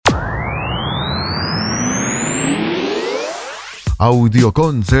Audio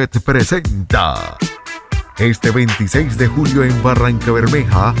Concept presenta este 26 de julio en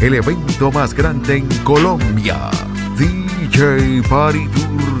Barrancabermeja el evento más grande en Colombia, DJ Party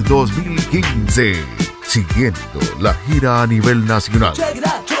Tour 2015. Siguiendo la gira a nivel nacional,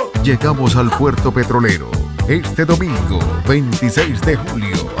 llegamos al puerto petrolero este domingo 26 de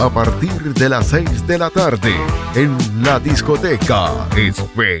julio a partir de las 6 de la tarde en la discoteca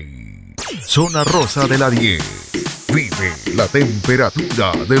Spain, Zona Rosa de la 10. Vive la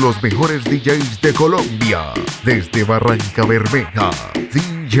temperatura de los mejores DJs de Colombia. Desde Barrancabermeja,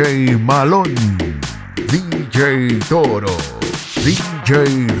 DJ Malón, DJ Toro,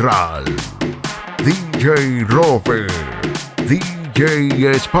 DJ Ral, DJ Rover,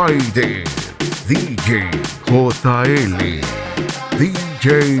 DJ Spider, DJ JL,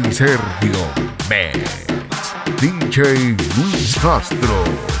 DJ Sergio Metz, DJ Luis Castro,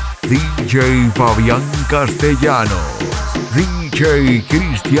 DJ Fabián Castellanos, DJ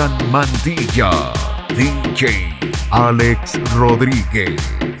Cristian Mantilla, DJ Alex Rodríguez,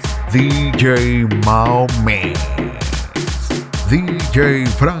 DJ Mahomet, DJ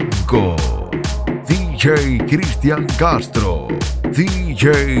Franco, DJ Cristian Castro,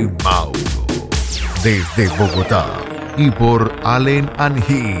 DJ Mauro. Desde Bogotá y por Allen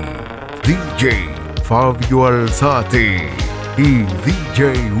Angie, DJ Fabio Alzate y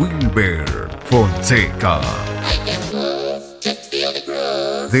DJ Wilber Fonseca.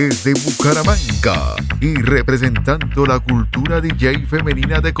 Desde Bucaramanga y representando la cultura DJ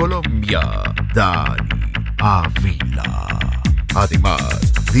femenina de Colombia, Dani Ávila.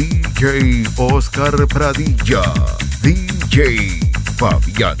 Además, DJ Oscar Pradilla, DJ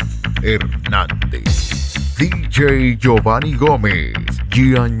Fabián Hernández, DJ Giovanni Gómez,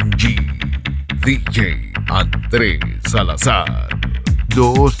 G&G, DJ Andrés Salazar,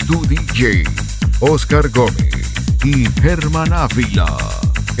 2 DJ, Oscar Gómez y Germán Ávila.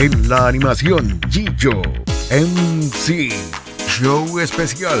 En la animación, Gillo, MC, show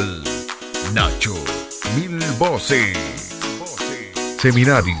especial, Nacho, Mil Voces.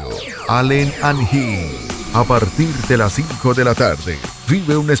 Seminario, Allen Angie. A partir de las 5 de la tarde,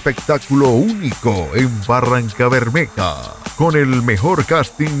 vive un espectáculo único en Barrancabermeja con el mejor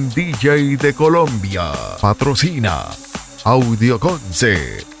casting DJ de Colombia. Patrocina Audio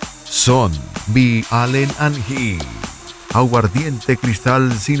Concept, Son, Be Allen Angie, Aguardiente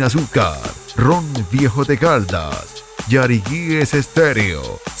Cristal sin azúcar, Ron Viejo de Caldas, Yariguíes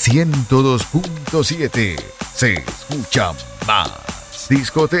Estéreo 102.7. Se escucha más.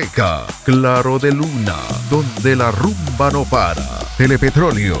 Discoteca Claro de Luna, donde la rumba no para.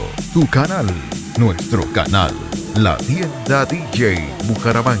 Telepetróleo, tu canal, nuestro canal. La tienda DJ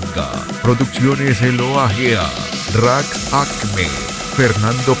Bucaramanga. Producciones Eloagea, Rack Acme,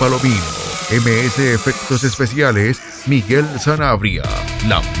 Fernando Palomino, MS Efectos Especiales, Miguel Sanabria,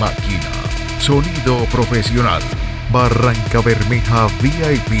 La Máquina. Sonido profesional, Barrancabermeja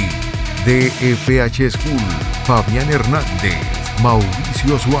VIP, DFH School, Fabián Hernández,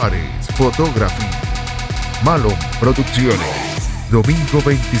 Mauricio Suárez, Photography, Malón Producciones. Domingo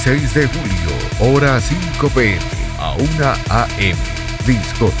 26 de julio, hora 5 p.m. a 1 a.m.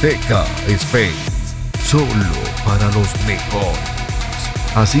 Discoteca Space, solo para los mejores.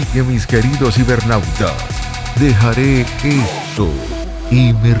 Así que mis queridos cibernautas, dejaré esto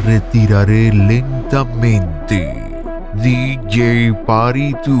y me retiraré lentamente. DJ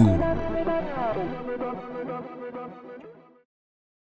Party Tour